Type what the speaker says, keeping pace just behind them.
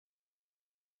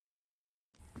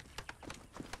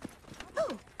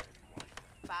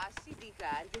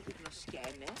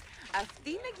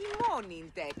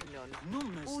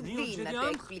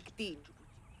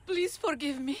Please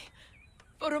forgive me.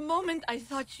 For a moment I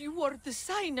thought you were the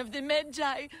sign of the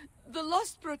Magi, the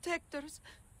lost protectors.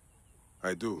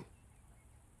 I do.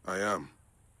 I am.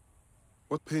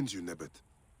 What pains you, Nebbet?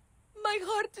 My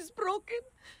heart is broken.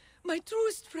 My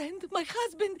truest friend, my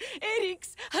husband,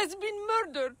 Erix, has been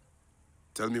murdered.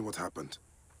 Tell me what happened.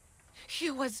 He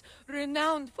was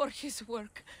renowned for his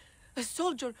work. A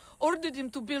soldier ordered him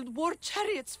to build war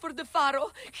chariots for the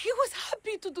pharaoh. He was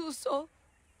happy to do so.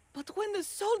 But when the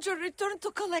soldier returned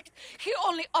to collect, he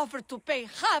only offered to pay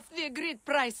half the agreed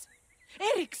price.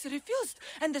 Erix refused,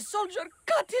 and the soldier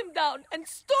cut him down and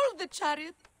stole the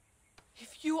chariot.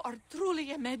 If you are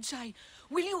truly a Magi,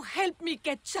 will you help me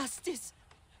get justice?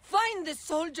 Find the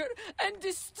soldier and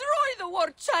destroy the war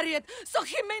chariot so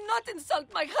he may not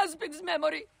insult my husband's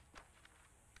memory.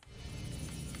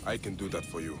 I can do that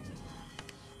for you.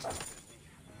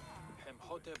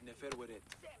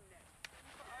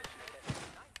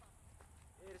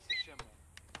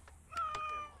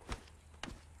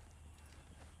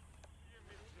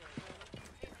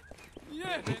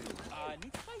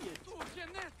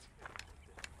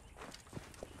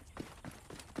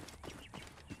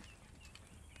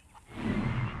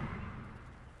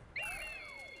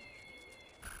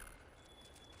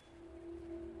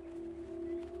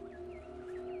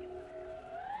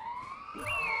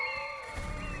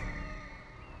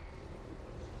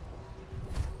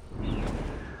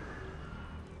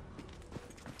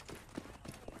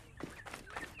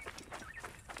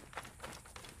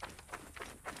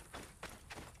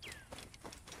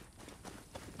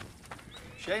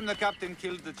 Shame the captain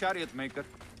killed the chariot maker.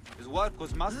 His work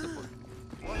was masterful.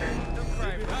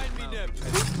 Behind me, Neb.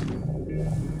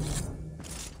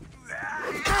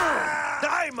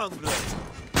 Die, mongrel!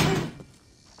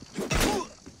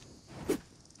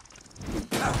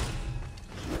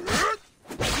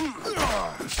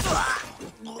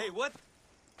 Hey, what?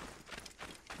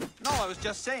 No, I was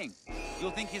just saying.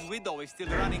 You'll think his widow is still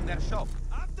running their shop.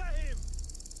 After him!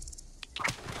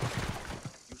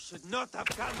 You should not have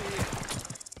come here.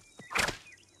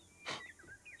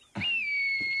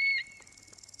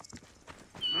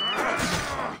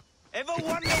 Ever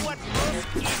wonder what most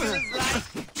evil is like?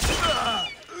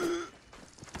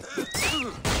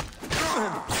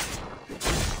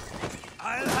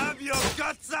 I'll have your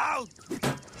guts out!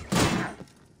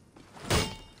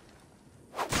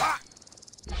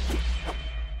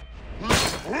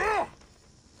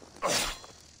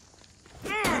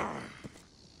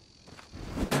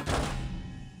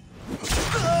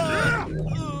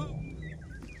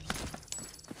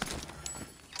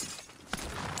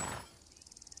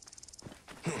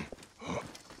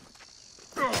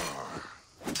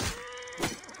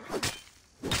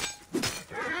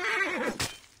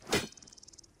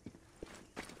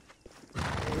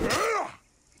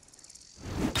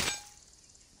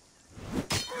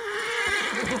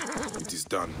 It is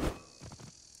done.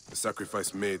 A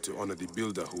sacrifice made to honor the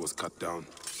builder who was cut down.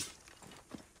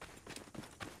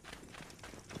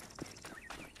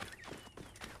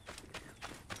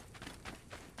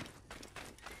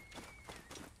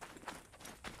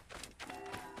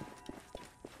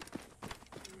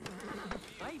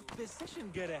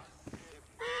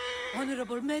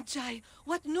 Honorable Magi,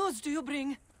 what news do you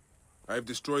bring? I have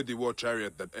destroyed the war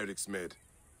chariot that Erix made,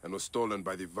 and was stolen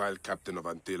by the vile captain of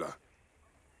Antilla.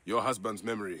 Your husband's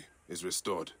memory is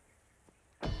restored.